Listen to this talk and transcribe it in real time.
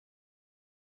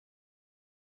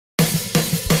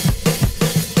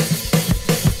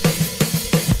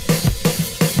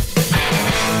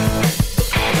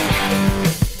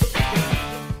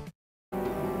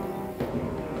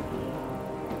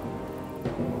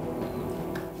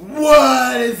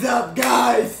What is up,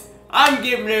 guys? I'm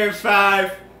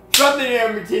Inator5 from the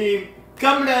Amber team,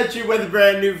 coming at you with a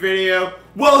brand new video.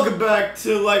 Welcome back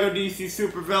to LEGO DC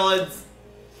Supervillains.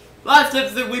 Last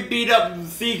episode we beat up the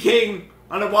Sea King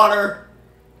underwater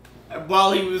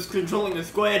while he was controlling the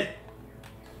squid.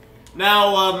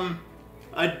 Now,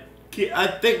 I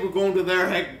think we're going to their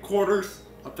headquarters.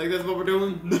 I think that's what we're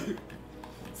doing.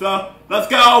 So, let's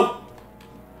go!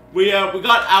 We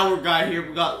got our guy here.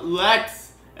 We got Lex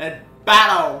and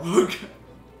Battle.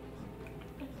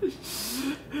 This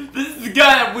is the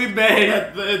guy that we made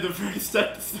in the first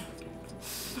episode.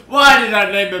 Why did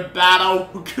I name him Battle?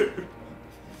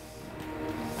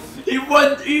 He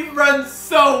runs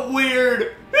so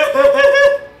weird.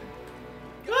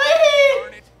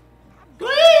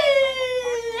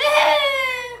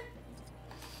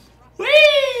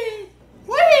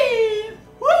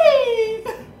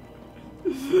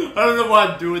 I don't know why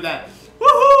I'm doing that.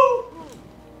 Woohoo!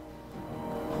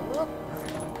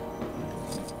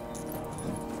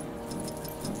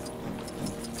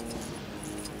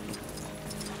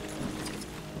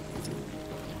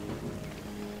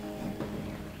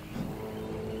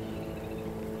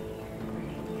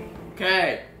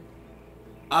 Okay.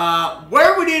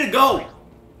 Where do we need to go?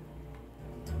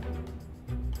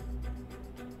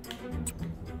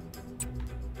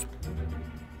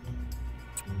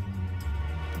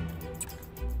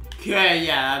 Okay,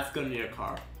 yeah, that's gonna need a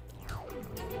car.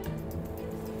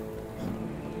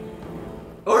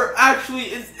 Or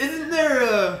actually, isn't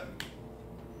there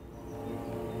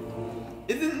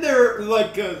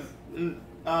like a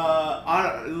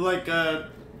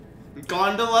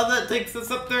gondola that takes us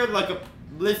up there, like a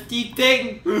lifty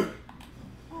thing?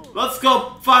 Let's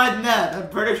go find that. I'm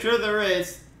pretty sure there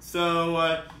is.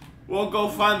 So we'll go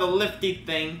find the lifty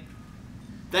thing,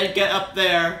 then get up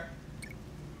there.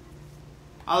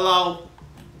 Hello.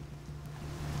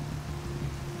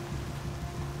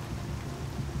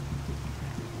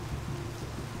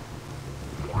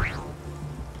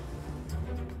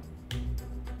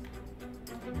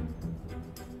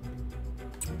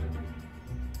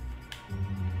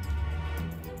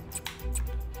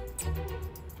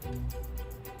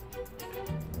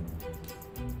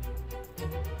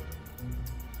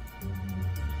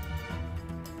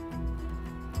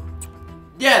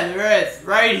 Yeah, there is,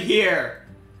 right here.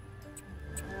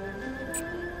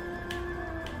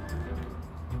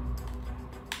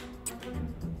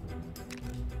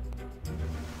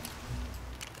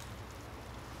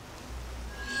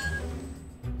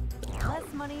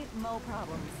 Money, more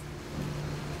problems.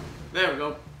 There we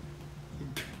go.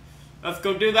 Let's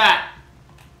go do that.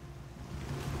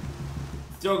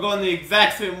 Still going the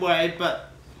exact same way,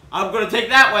 but I'm gonna take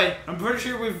that way. I'm pretty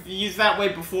sure we've used that way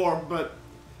before, but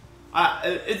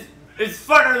it's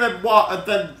funner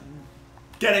than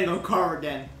getting a car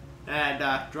again and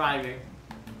driving.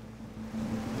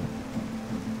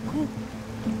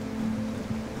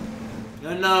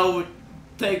 I know it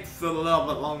takes a little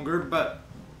bit longer, but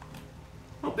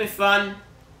it'll be fun.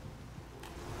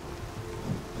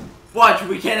 Watch,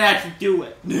 we can't actually do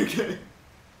it.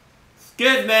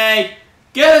 Excuse me!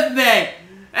 Excuse me!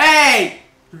 Hey!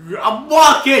 I'm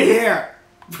walking here!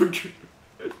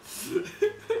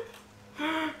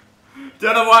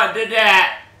 Don't know what did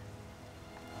that.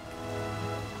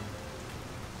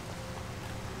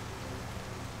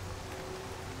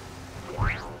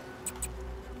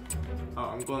 Oh,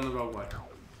 I'm going the wrong way.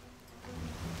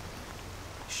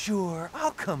 Sure,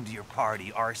 I'll come to your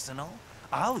party, Arsenal.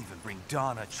 I'll even bring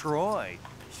Donna Troy.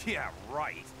 Yeah,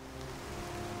 right.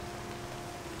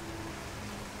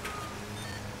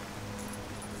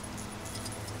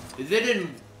 Is it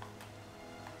in...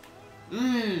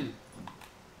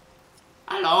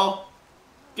 Hello?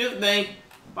 Excuse me.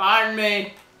 Pardon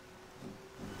me.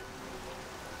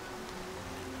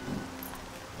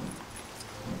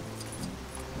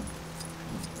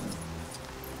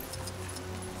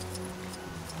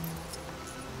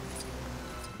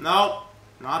 Nope,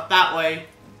 not that way.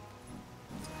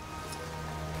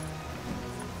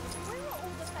 Where are all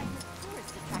the famous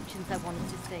tourist attractions I wanted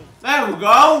to see? There we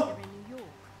go. They're in New York.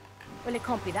 Well, it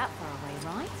can't be that far away,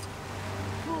 right?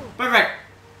 Perfect.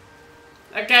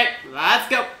 Okay, let's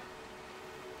go.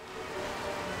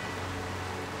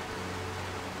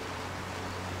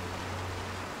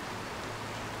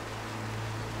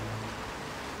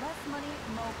 Less money,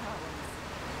 more problems.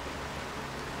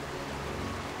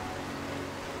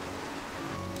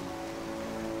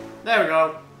 There we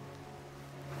go.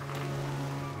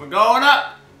 We're going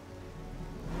up.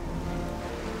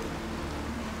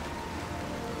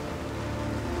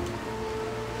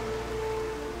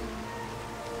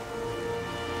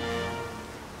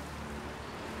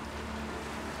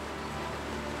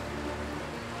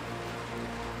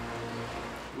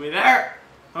 We there?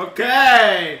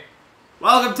 Okay.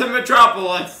 Welcome to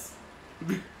Metropolis.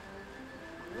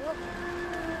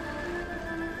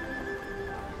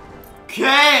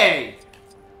 Okay.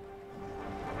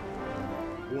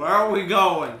 Where are we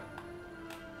going?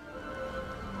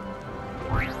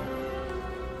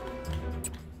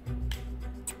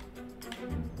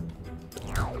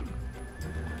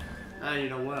 You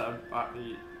know what? I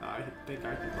think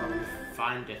I can probably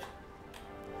find it.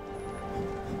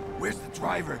 Where's the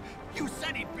driver? You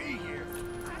said he'd be here.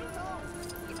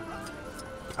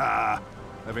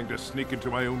 Having to sneak into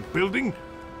my own building?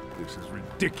 This is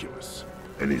ridiculous.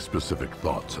 Any specific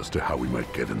thoughts as to how we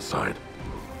might get inside?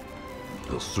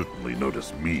 They'll certainly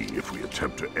notice me if we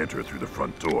attempt to enter through the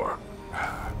front door.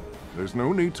 There's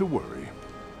no need to worry.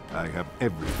 I have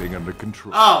everything under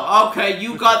control. Oh, okay,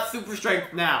 you got super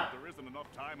strength now. There isn't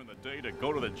enough time in the day to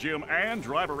go to the gym and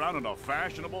drive around in a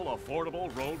fashionable, affordable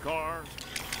road car.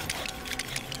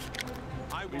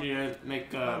 We need to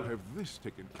make I'll have this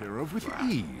taken care of with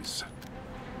ease.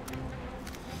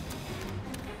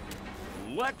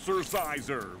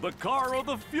 Lexerciser, the car of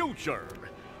the future.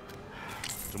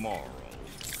 Tomorrow.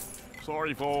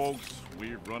 Sorry, folks.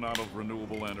 We've run out of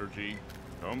renewable energy.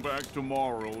 Come back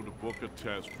tomorrow to book a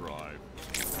test drive.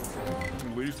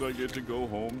 At least I get to go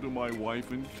home to my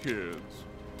wife and kids.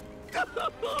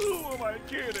 Who am I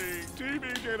kidding?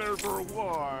 TV dinner for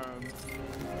one.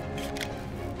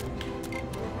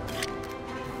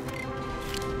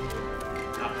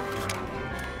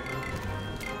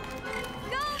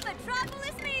 Go,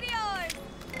 Metropolis Meteors!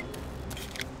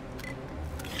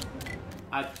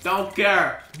 I don't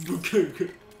care.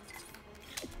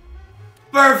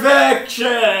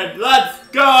 Perfection! Let's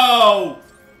go!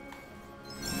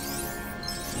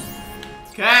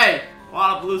 Okay, a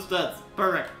lot of blue studs.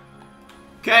 Perfect.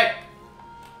 Okay,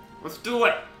 let's do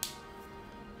it.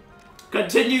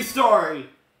 Continue story.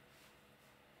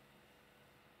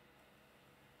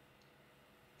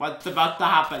 What's about to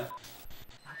happen?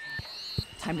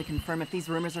 Time to confirm if these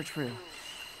rumors are true.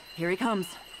 Here he comes.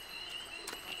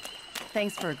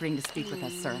 Thanks for agreeing to speak with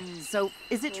us, sir. So,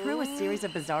 is it true a series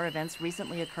of bizarre events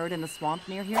recently occurred in the swamp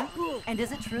near here? And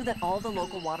is it true that all the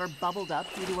local water bubbled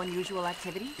up due to unusual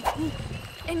activity?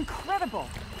 Incredible!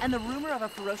 And the rumor of a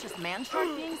ferocious man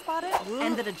shark being spotted?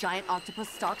 And that a giant octopus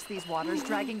stalks these waters,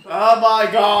 dragging... Oh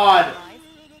my god!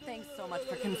 Thanks so much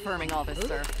for confirming all this,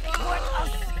 sir. What a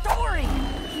story!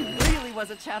 He really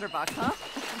was a chatterbox, huh?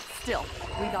 Still,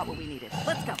 we got what we needed.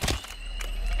 Let's go.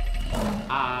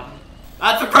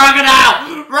 That's a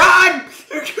crocodile! Run!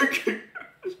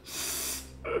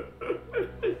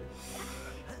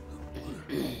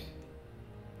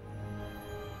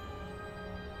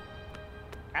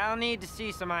 I'll need to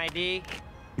see some ID.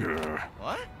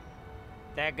 What?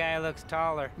 That guy looks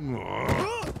taller.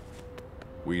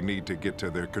 We need to get to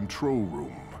their control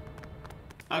room.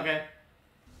 Okay.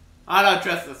 I don't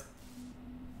trust this.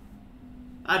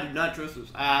 I do not trust this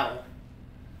at all.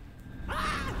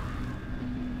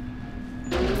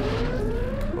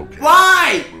 Okay.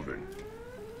 Why? Moving.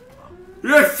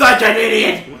 You're such an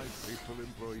idiot! Faithful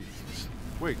employees.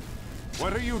 Wait,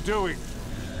 what are you doing?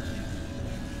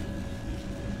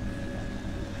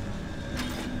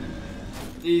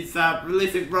 He's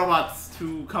releasing robots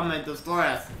to come and destroy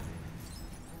us.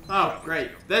 Oh,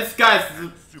 great. This guy's...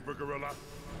 Super Gorilla.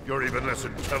 You're even less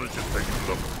intelligent than you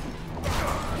look.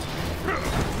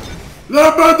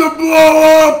 They're about to blow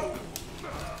up!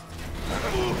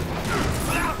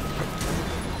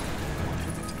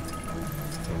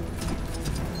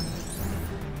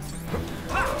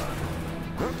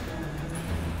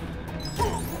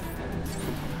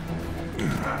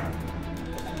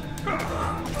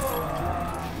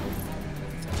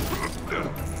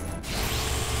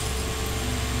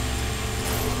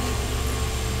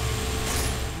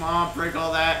 Come on, break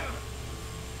all that.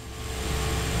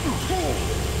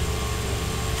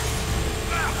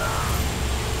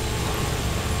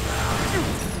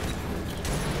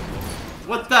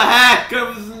 What the heck? I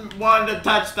wasn't wanting to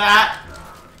touch that.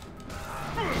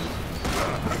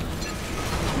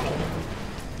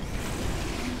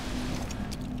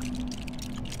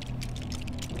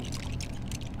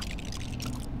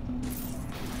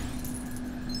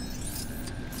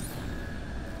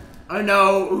 I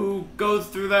know who goes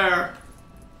through there.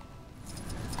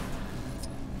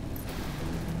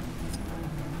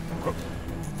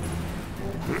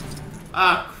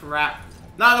 Ah, crap.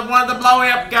 Another one of the blowing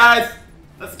up guys.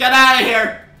 Let's get out of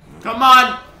here. Come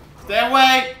on. Stay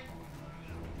away.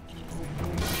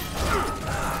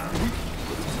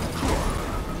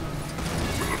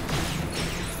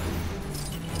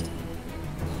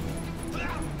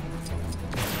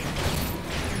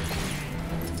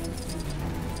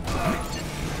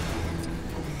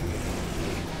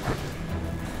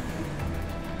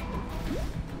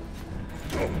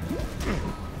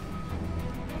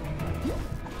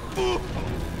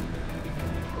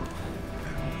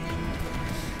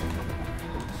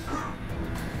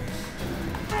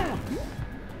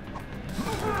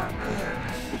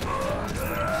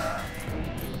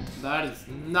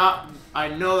 I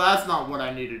know that's not what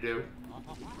I need to do.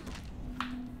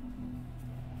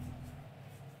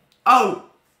 Oh!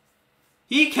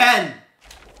 He can!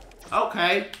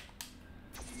 Okay.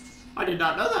 I did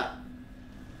not know that.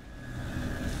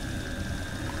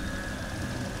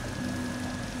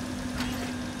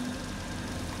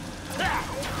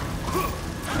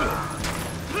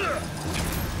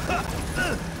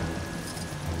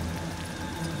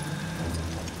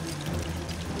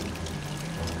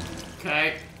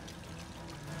 Okay.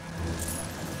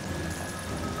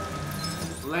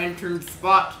 Lantern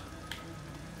spot.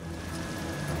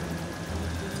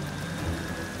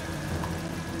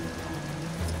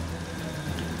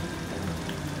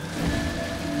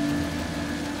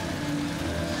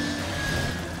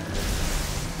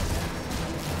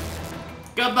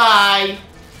 Goodbye.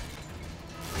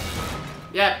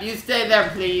 Yep, you stay there,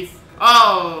 please.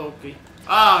 Oh, okay.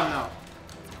 Oh, no.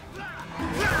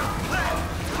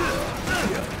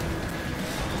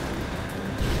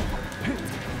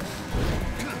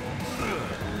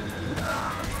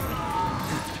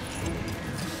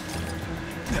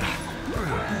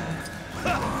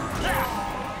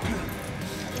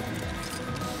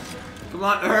 Come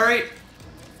on, hurry.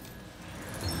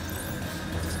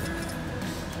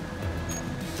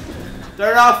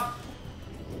 Turn it off.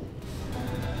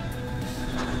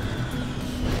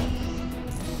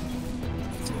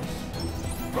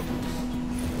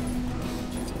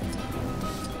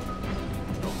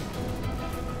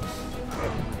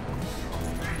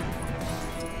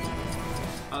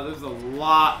 Oh, there's a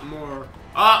lot more.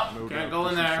 Oh, No can't doubt go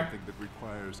in this is there. something that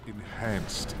requires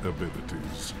enhanced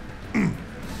abilities.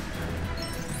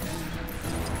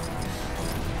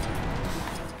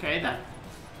 Okay, then.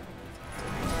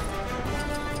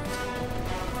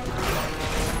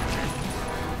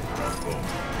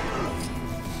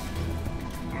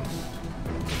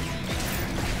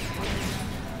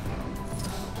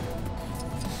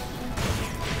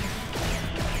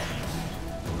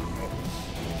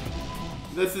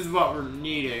 This is what we're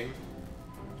needing.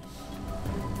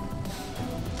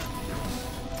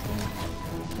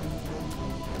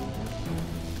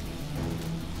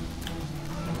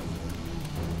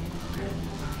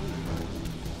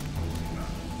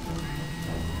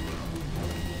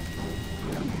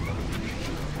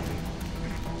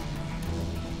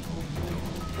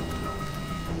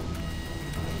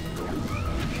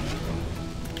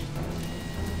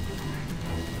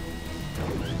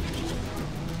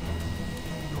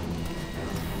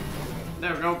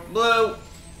 There we go. Blue.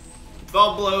 It's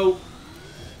all blue.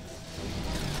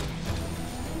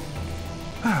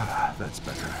 That's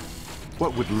better.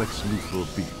 What would Lex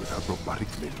Luthor be without robotic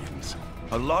minions?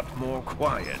 A lot more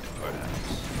quiet,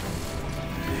 perhaps.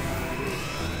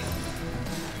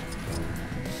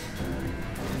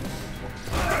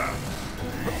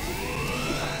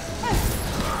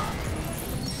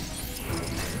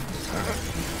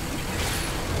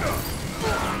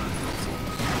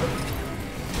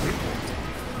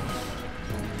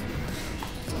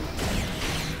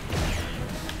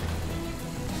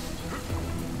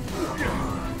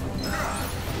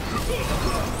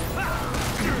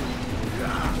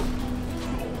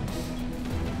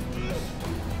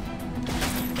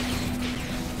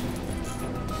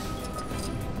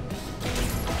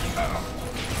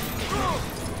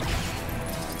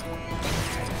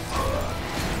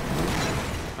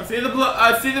 I see the blue.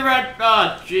 I see the red.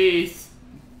 Oh, jeez.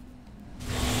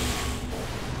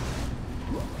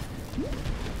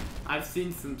 I've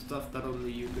seen some stuff that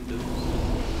only you can do.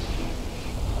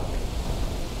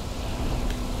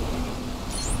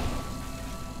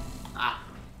 Ah.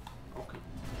 Okay.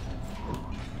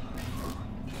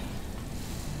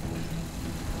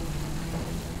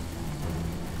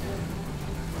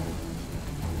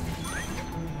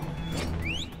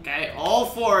 Okay, all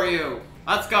four of you.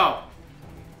 Let's go.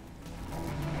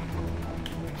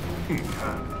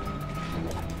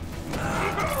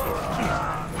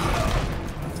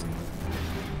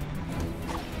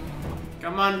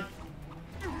 Come on.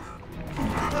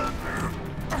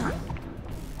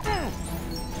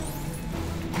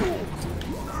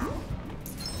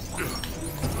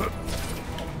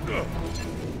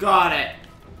 Got it.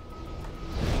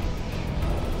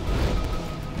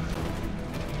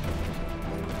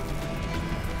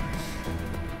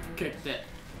 Kicked it.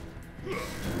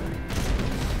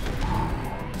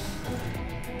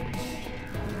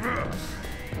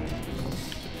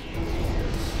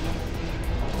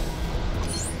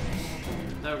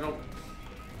 There we go.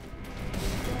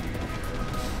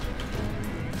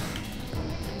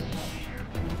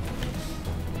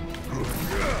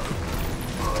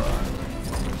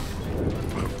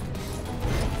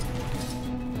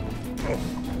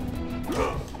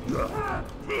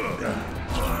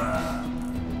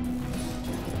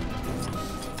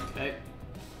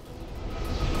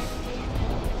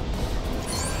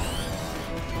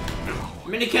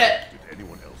 Syndicate! Did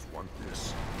anyone else want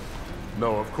this?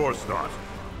 No, of course not.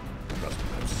 Trust me,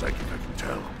 I'm psychic, I can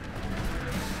tell.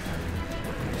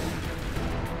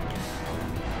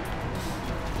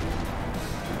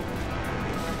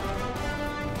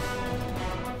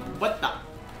 What the?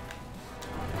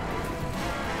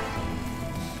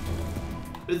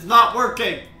 It's not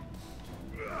working!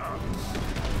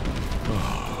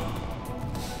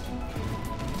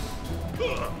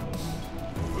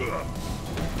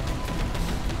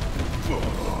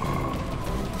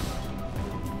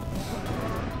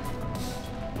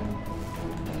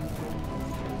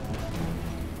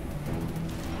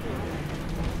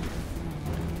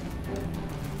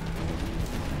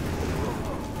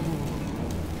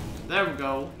 There we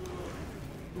go.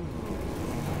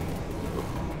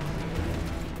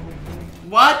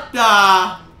 What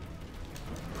the?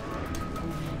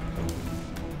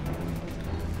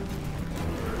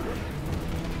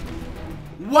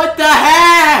 What the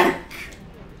heck?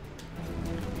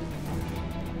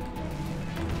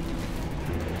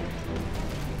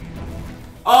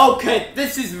 Okay,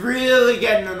 this is really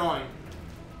getting annoying.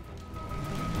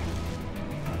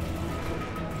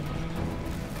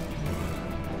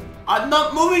 I'm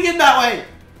not moving it that way.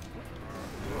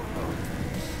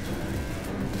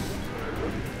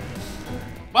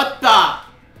 What the?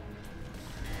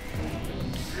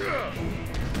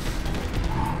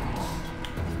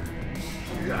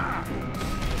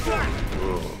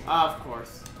 Of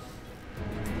course.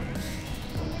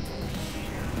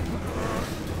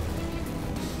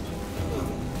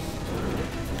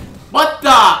 What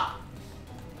the?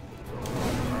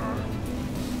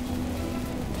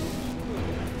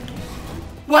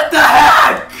 What the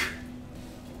heck?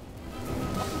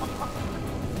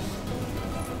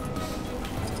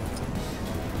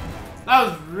 That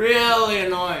was really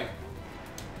annoying.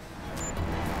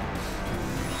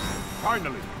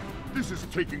 Finally! This is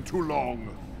taking too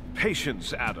long.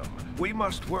 Patience, Adam. We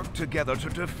must work together to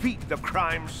defeat the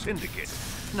crime syndicate.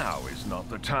 Now is not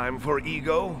the time for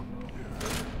ego.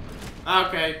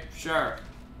 Okay, sure.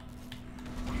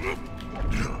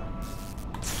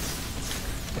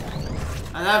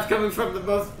 And that's coming from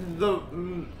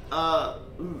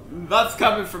that's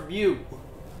coming from you.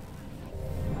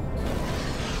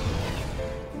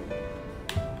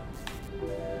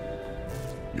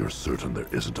 You're certain there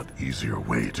isn't an easier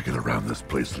way to get around this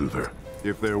place, Luther?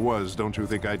 If there was, don't you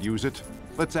think I'd use it?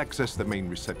 Let's access the main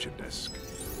reception desk.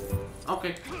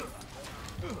 Okay.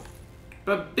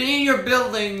 But being your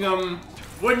building,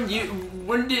 wouldn't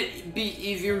it be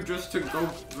easier just to go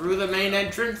through the main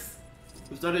entrance?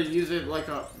 Instead of using like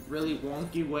a really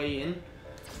wonky way in?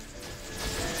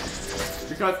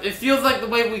 Because it feels like the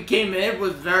way we came in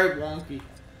was very wonky.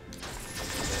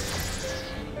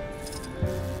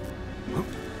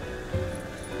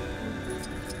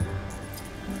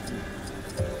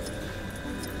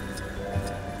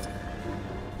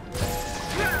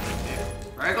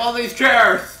 Break all these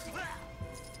chairs!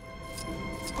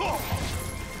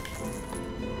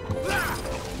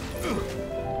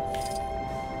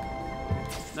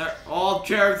 All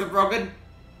chairs are broken.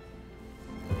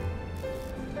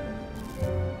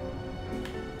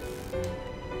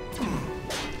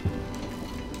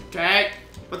 Okay,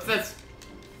 what's this?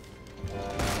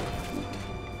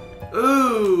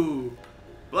 Ooh,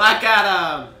 Black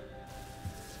Adam.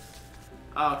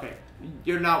 Oh, okay,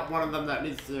 you're not one of them that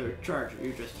needs to charge.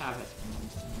 You just have it.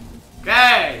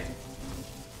 Okay.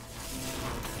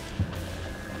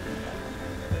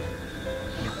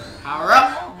 Power up.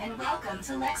 Hello and welcome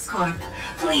to LexCorp.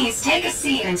 Please take a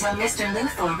seat until Mr.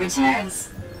 Luthor returns.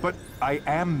 But I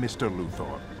am Mr.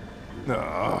 Luthor.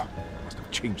 Must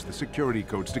have changed the security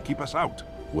codes to keep us out.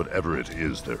 Whatever it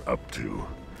is they're up to,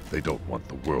 they don't want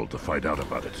the world to find out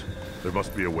about it. There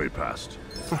must be a way past.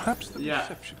 Perhaps the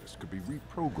receptionist could be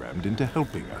reprogrammed into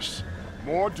helping us.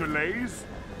 More delays?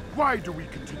 Why do we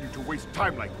continue to waste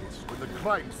time like this when the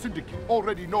crime syndicate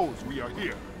already knows we are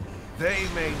here? They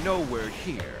may know we're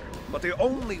here, but the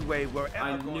only way we're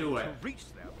ever going to it. reach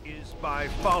them is by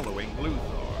following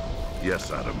Luthor. Yes,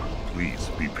 Adam. Please,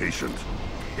 be patient.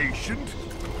 Patient?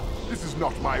 This is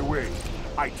not my way.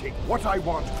 I take what I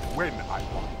want when I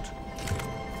want.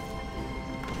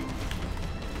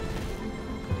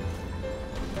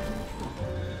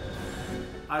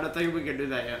 I don't think we can do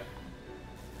that yet.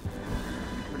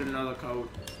 Put another code.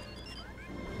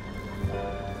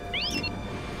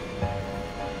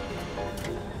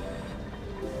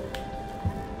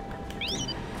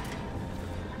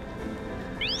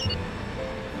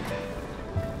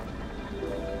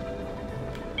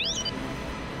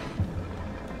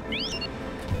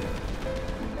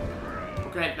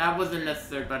 Okay, that wasn't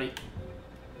necessary, buddy.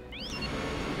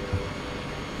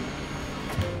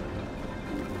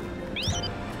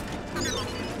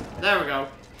 There we go.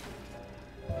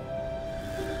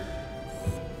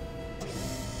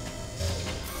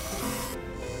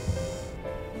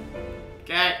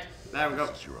 Okay, there we go.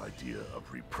 What's your idea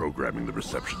of reprogramming the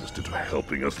receptionist into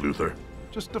helping us, Luther?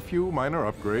 Just a few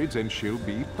minor upgrades and she'll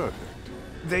be perfect.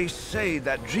 They say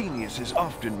that genius is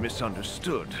often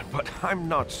misunderstood, but I'm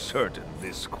not certain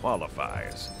this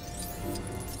qualifies.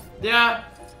 Yeah.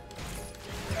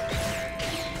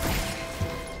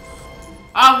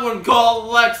 I wouldn't call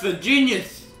Lex a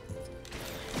genius.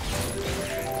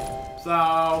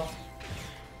 So.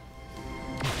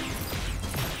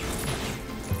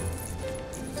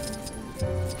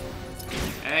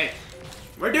 Hey,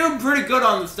 we're doing pretty good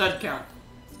on the stud count.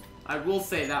 I will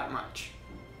say that much.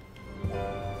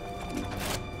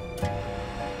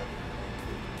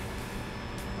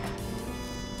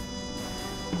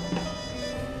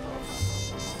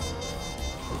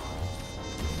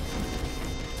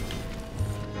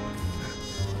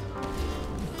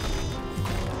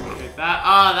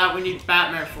 That we need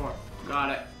Batman for. Got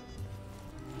it.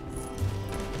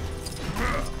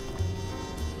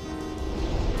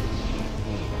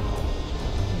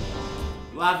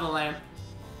 Lava lamp.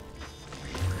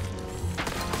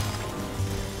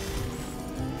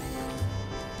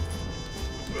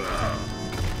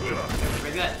 Can we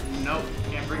break that? Nope,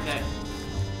 can't break that.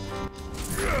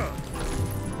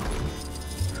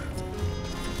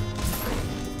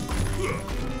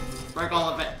 Break all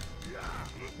of it.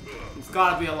 There's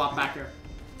gotta be a lot back here.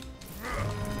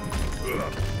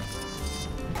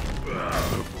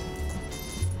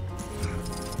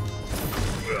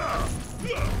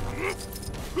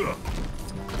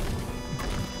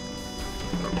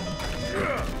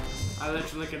 I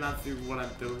literally cannot see what I'm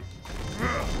doing.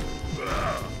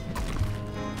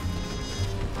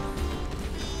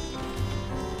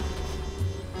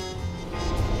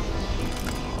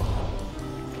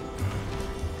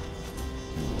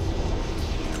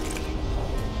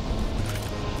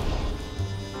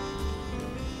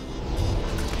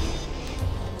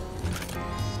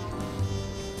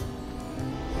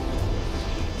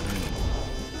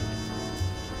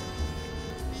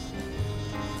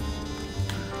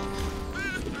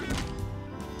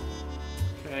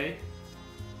 Okay.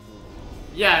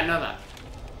 Yeah, I know that.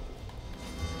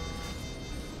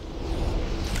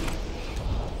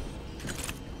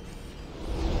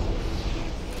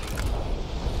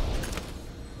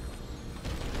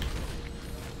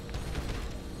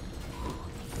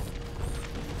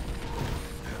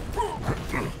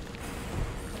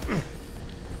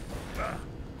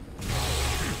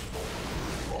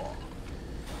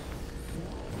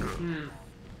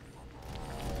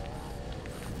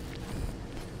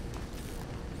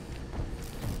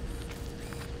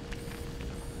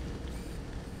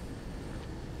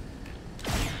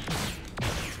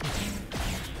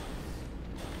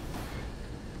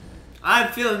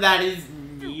 I'm feeling that is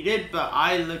needed, but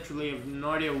I literally have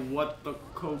no idea what the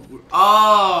code would.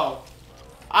 Oh!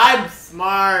 I'm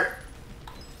smart!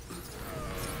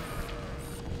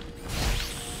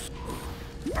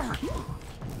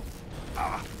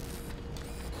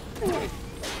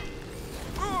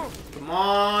 Come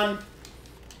on!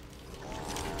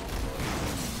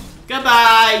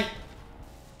 Goodbye!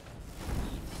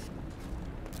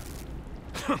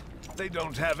 They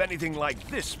don't have anything like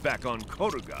this back on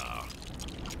Korugar.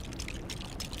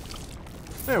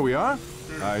 There we are.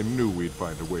 I knew we'd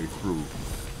find a way through.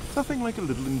 Nothing like a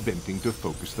little inventing to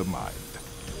focus the mind.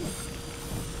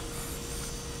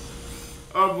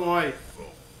 Oh boy.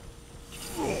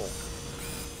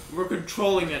 We're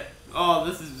controlling it. Oh,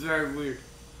 this is very weird.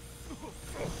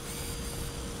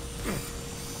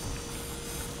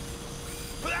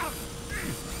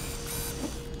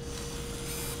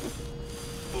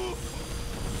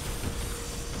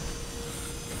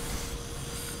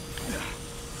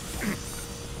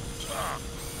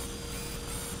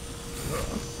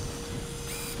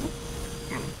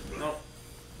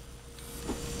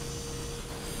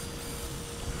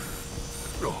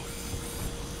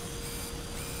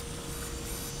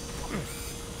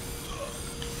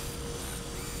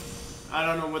 I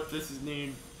don't know what this is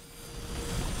needed.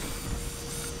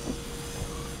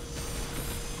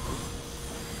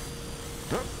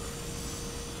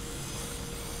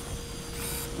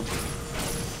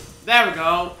 There we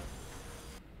go.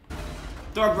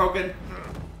 Door broken.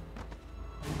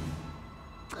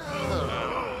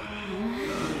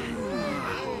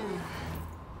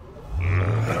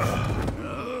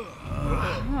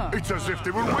 It's as if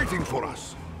they were waiting for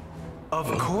us. Of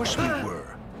course we were.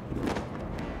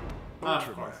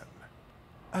 Ultraman,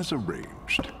 as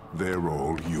arranged. They're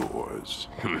all yours.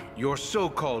 Your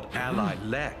so-called ally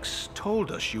Lex told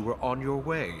us you were on your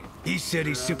way. He said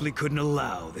he simply couldn't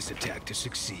allow this attack to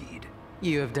succeed.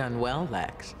 You have done well,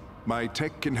 Lex. My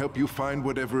tech can help you find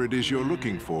whatever it is you're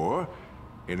looking for,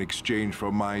 in exchange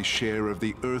for my share of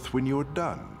the Earth when you're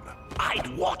done.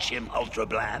 I'd watch him, Ultra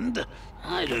Bland.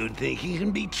 I don't think he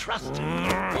can be trusted.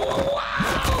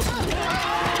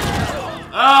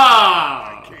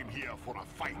 I came here for a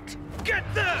fight. Get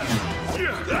there!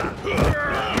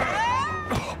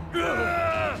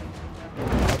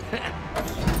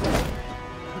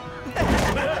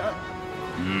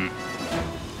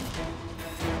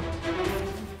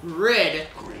 Grid.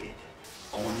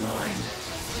 Online.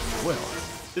 Well,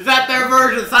 is that their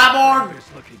version, Cyborg? This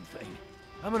looking thing.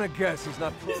 I'm gonna guess he's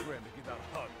not programmed to give out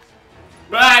hugs.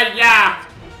 Right? Yeah.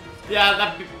 Yeah,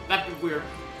 that'd be weird.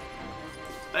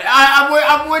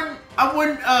 I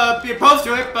wouldn't be opposed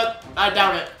to it, but I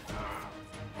doubt it.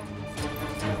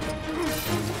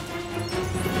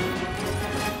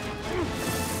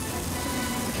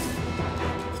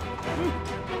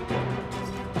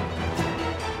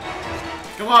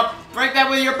 Come on, break that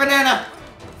with your banana.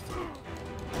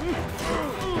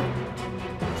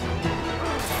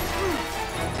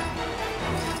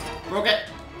 Broke it.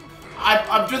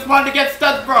 I'm just wanting to get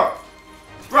studs, bro.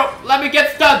 Bro, let me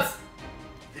get studs.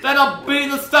 Then I'll beat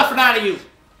the stuffing out of you.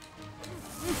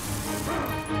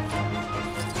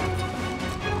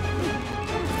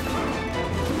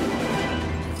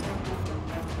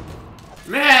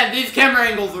 Man, these camera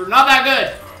angles are not that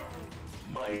good.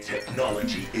 My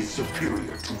technology is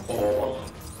superior to all.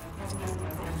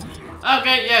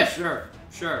 Okay, yeah, sure.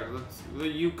 Sure,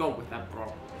 you go with that,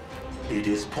 bro. It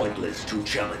is pointless to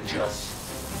challenge us.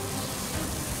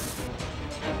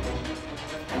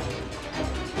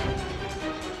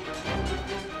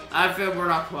 I feel we're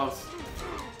not close.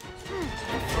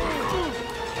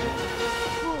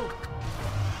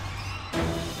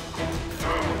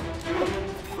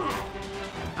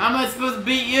 How am I supposed to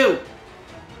beat you?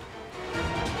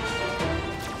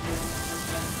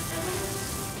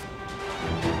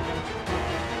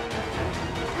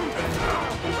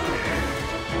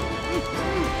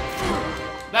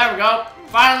 There we go.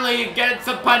 Finally getting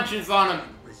some punches on him.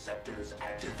 Receptors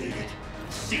activated.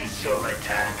 Cease your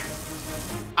attack.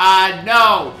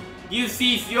 No. You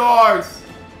cease yours.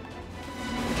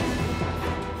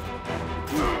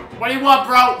 What do you want,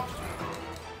 bro?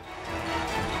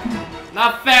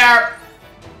 Not fair.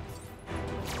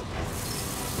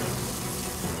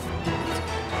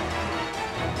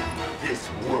 This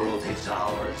world is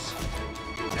ours.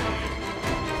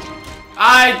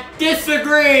 I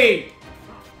disagree.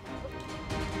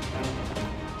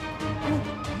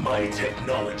 My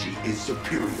technology is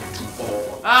superior to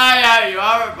all.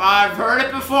 I've heard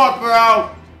it before, bro.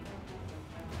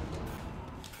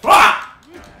 Ah!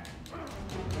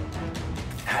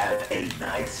 Have a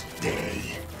nice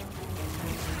day.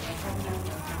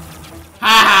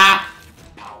 Haha.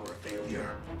 Power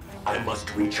failure. I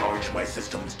must recharge my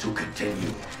systems to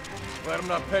continue. Glad I'm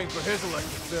not paying for his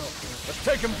electric bill. Let's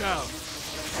take him down.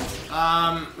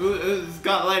 Who's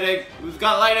got lightning? Who's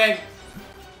got lightning?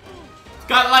 Who's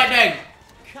got lightning?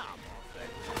 Come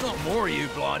on, not more of you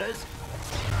blinders.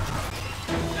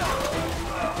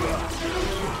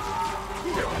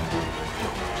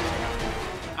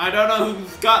 I don't know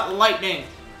who's got lightning.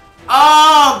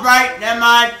 Oh, right, never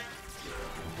mind.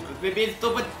 Me being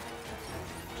stupid.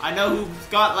 I know who's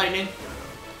got lightning.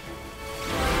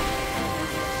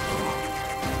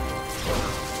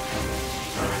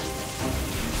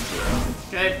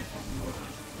 Okay.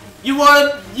 You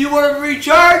wanna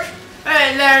recharge?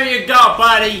 Hey, there you go,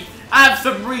 buddy. Have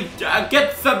some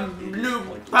get some new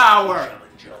power.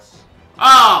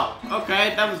 Oh,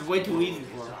 okay, that was way too easy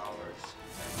for him.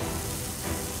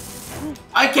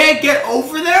 I can't get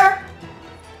over there?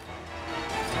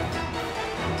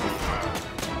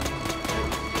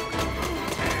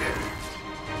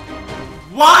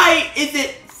 Why is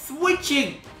it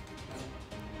switching?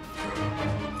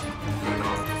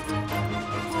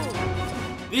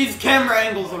 These camera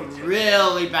angles are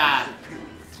really bad.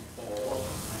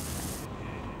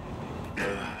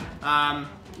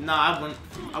 No, I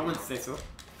wouldn't say so.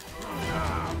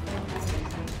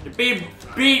 You're being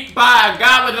beat by a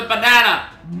guy with a banana.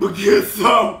 Because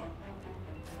so.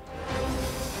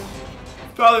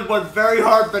 Probably one very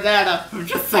hard banana. I'm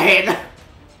just saying.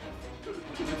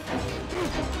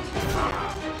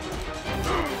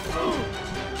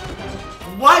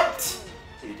 What?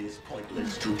 It is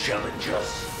pointless to challenge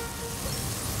us.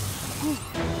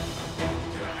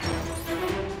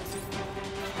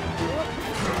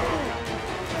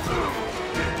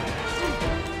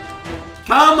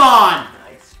 Come on!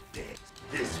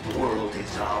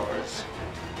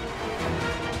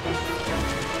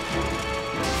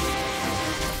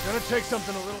 take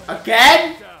something a little...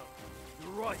 Again?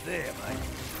 You're right there, mate.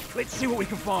 Let's see what we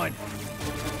can find.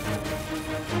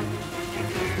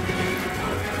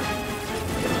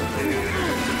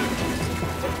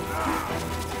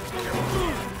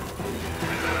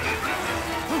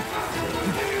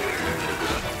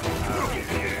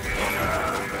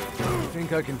 I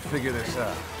think I can figure this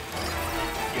out.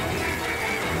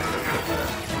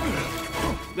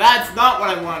 That's not what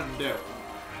I wanted to do.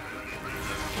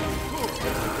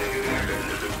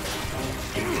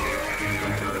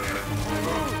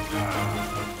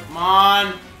 Come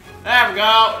on. There we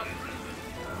go.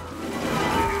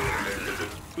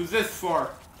 Who's this for?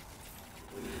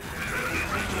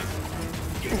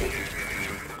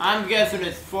 I'm guessing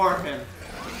it's for him.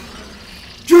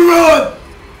 Jerome!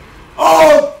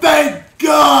 Oh, thank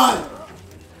God!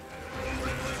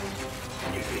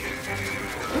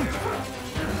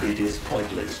 It is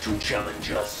pointless to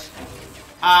challenge us.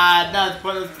 No, it's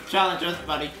pointless to challenge us,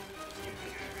 buddy.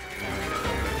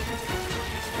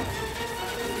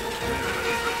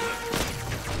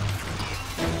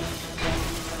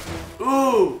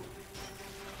 Ooh!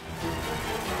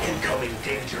 Incoming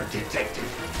danger detected.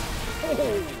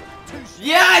 Oh,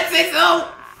 yeah, I think so!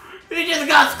 He just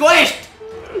got squished!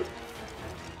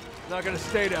 Not gonna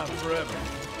stay down forever.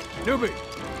 Newbie,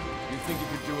 you think you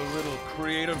could do a little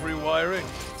creative rewiring?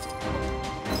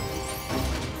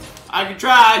 I can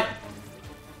try.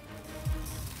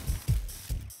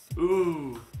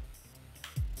 Ooh.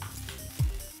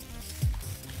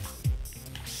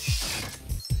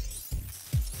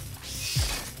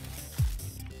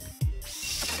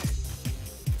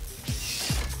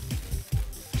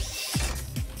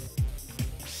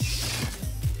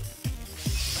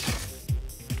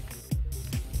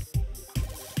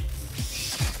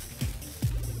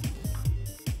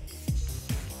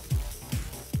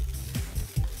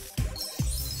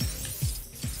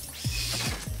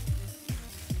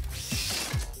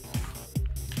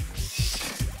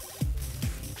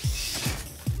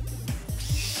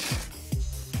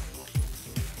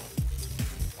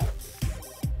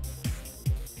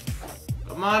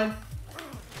 Come on.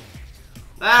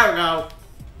 There we go.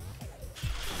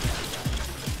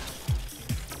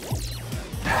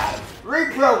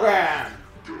 Reprogram.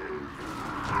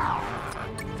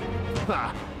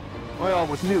 Ha! I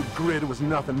always knew grid was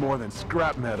nothing more than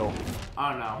scrap metal.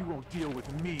 Oh no. You won't deal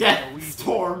with me, Death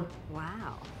Storm.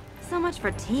 Wow. So much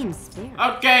for team spirit.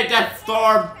 Okay, Death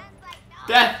Storm.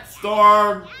 Death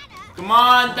Storm. Come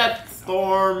on, Death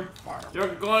Storm.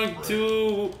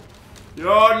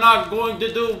 You're not going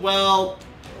to do well.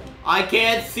 I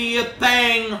can't see a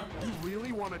thing. You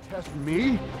really want to test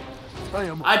me?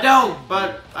 I don't,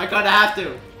 but I kinda have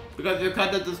to. Because you're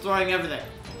kinda destroying everything.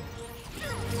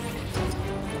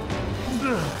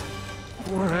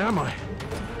 Where am I?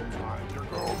 Time to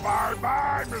go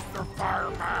bye-bye, Mr.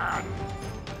 Fireman.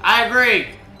 I agree.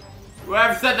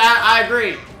 Whoever said that, I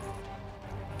agree.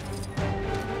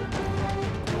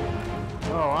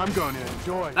 Oh, I'm going to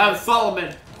enjoy. That was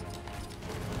Solomon.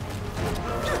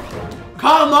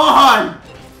 Come on!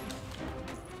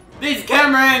 These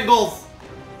camera angles!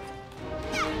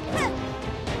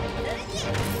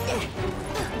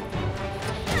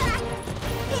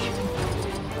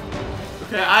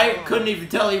 Okay, I couldn't even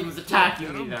tell he was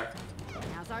attacking me there.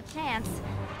 Now's our chance.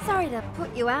 Sorry to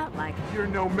put you out like... You're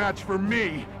no match for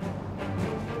me.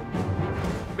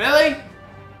 Really?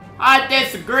 I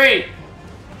disagree.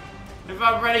 I've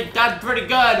already done pretty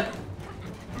good.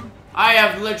 I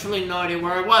have literally no idea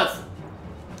where I was.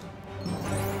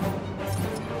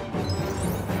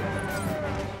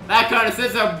 That kind of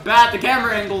says how bad the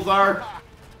camera angles are.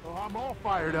 Oh, I'm all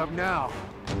fired up now.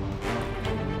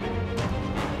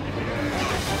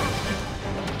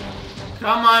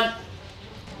 Come on.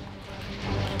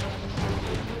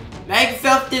 Make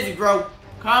yourself dizzy, bro.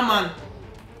 Come on.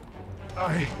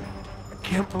 I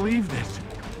can't believe this.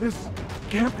 This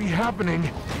can't be happening.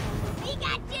 We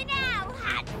got you now,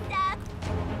 hot stuff.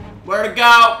 Where to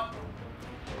go?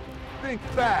 Think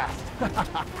fast.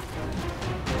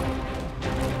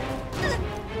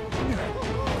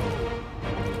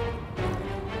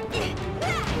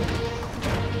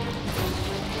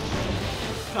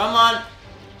 Come on.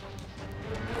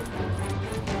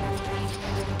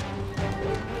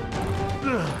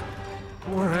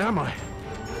 Where am I?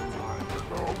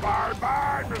 Oh,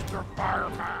 bye-bye, Mr.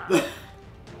 Fireman.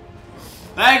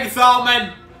 Thank you,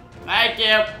 Solomon. Thank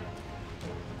you.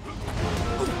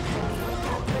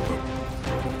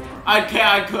 I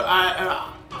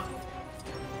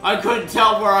couldn't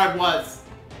tell where I was.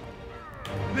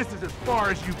 This is as far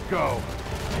as you go.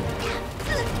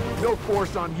 No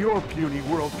force on your puny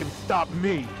world can stop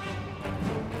me.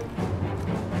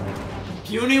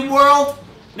 puny world?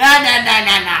 Nah.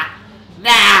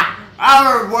 Nah,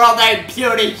 our world ain't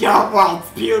puny, your world's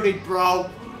puny, bro.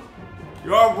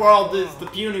 Your world is the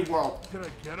puny world. Did I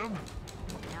get him?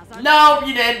 No,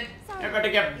 you didn't. You're gonna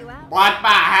get whacked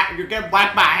by you're getting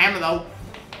whacked by a hammer though.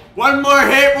 One more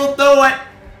hit will do it.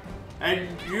 And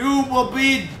you will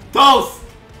be toast.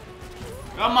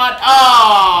 Come on.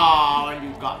 Oh, and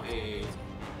you got me.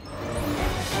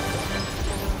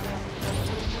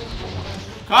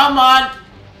 Come on.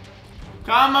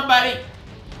 Come on, buddy.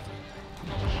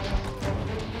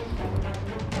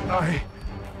 I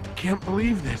can't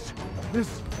believe this.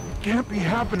 This can't be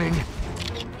happening.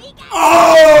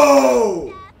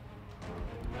 Oh!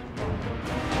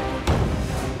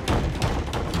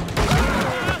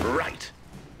 Right.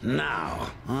 Now,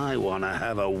 I want to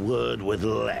have a word with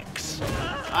Lex.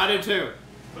 I do too.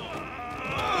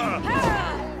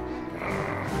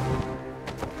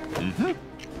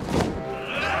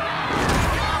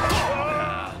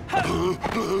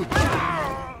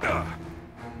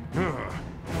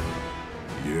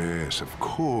 Yes, of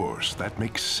course. That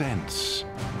makes sense.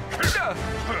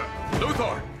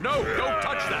 Luthor, no, don't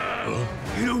touch that.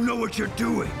 You don't know what you're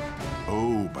doing.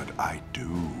 Oh, but I do.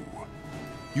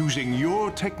 Using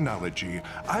your technology,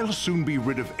 I'll soon be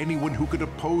rid of anyone who could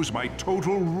oppose my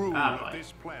total rule of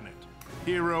this planet.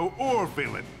 Hero or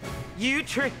villain. You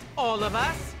tricked all of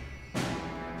us?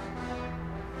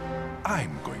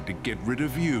 I'm going to get rid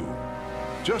of you.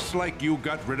 Just like you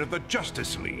got rid of the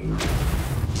Justice League.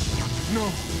 No,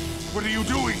 what are you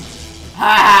doing?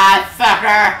 Ha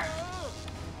sucker!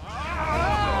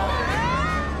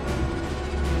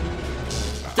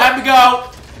 Time to go!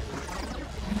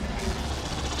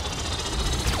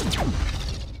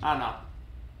 I don't know.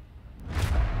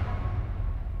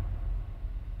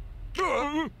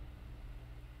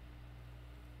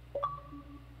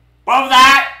 What was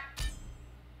that?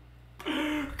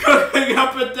 Cooking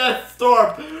up a death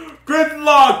storm. Grid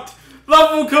locked.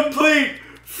 Level complete.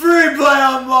 Free play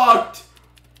unlocked.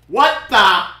 What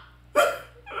the?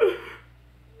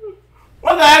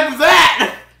 What the heck was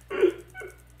that?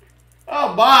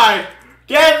 Oh my.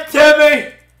 Get it to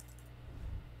me.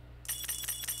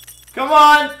 Come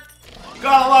on.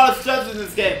 Got a lot of stuff in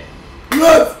this game.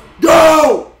 Let's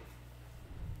go.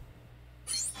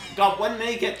 Got one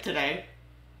make-it today.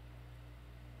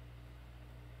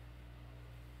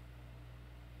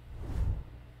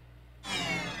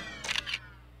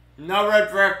 No red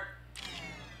brick.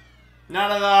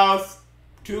 None of those.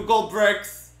 2 gold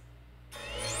bricks.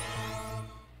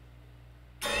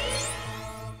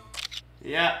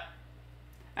 Yep.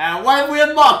 And what have we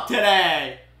unlocked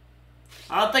today?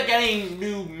 I don't think any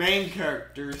new main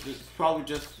characters. It's probably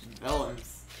just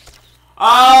villains.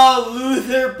 Oh,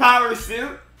 Luther Power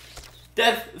Suit.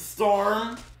 Death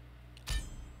Storm.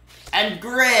 And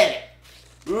Grid.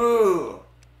 Ooh.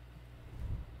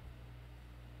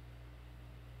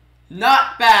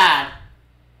 Not bad.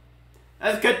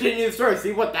 Let's continue the story,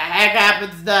 see what the heck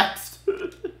happens next.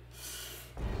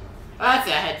 That's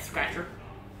a head scratcher.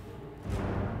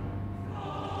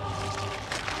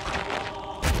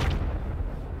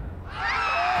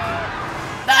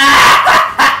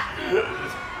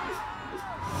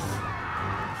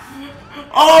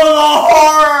 Oh, the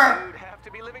horror! You'd have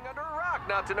to be living under a rock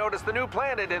not to notice the new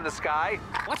planet in the sky.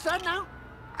 What's that now?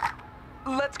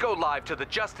 Let's go live to the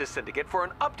Justice Syndicate for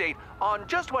an update on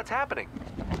just what's happening.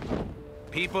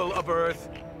 People of Earth,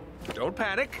 don't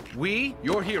panic. We,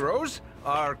 your heroes,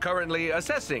 are currently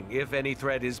assessing if any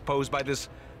threat is posed by this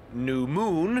new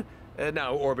moon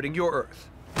now orbiting your Earth.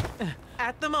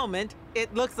 At the moment,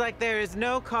 it looks like there is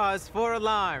no cause for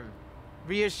alarm.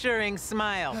 Reassuring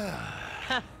smile.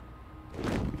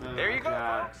 There you go,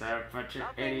 God, folks. they're a bunch of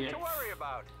Nothing idiots. to worry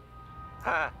about.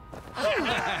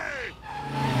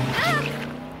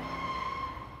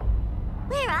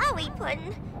 Where are we,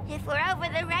 Puddin'? If we're over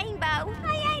the rainbow,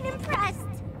 I ain't impressed.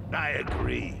 I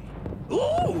agree.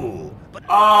 Ooh, but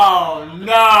oh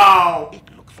no!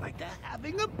 It looks like they're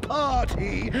having a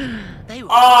party. They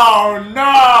oh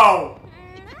no!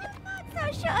 I'm not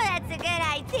so sure that's a good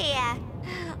idea.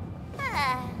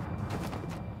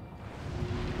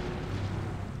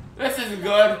 This isn't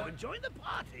good. Enjoy the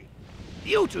party.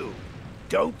 You two,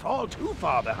 don't fall too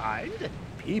far behind.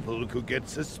 People could get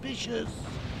suspicious.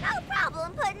 No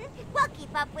problem, Puddin'. We'll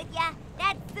keep up with ya.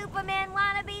 That Superman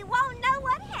wannabe won't know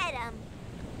what hit him.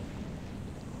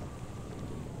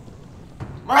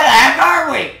 Where the heck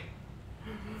are we?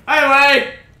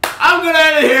 Anyway, I'm gonna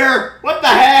end it here. What the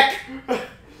heck?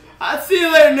 I'll see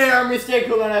you later in the army. Stay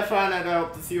cool and have fun, and I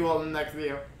hope to see you all in the next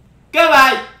video.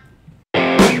 Goodbye!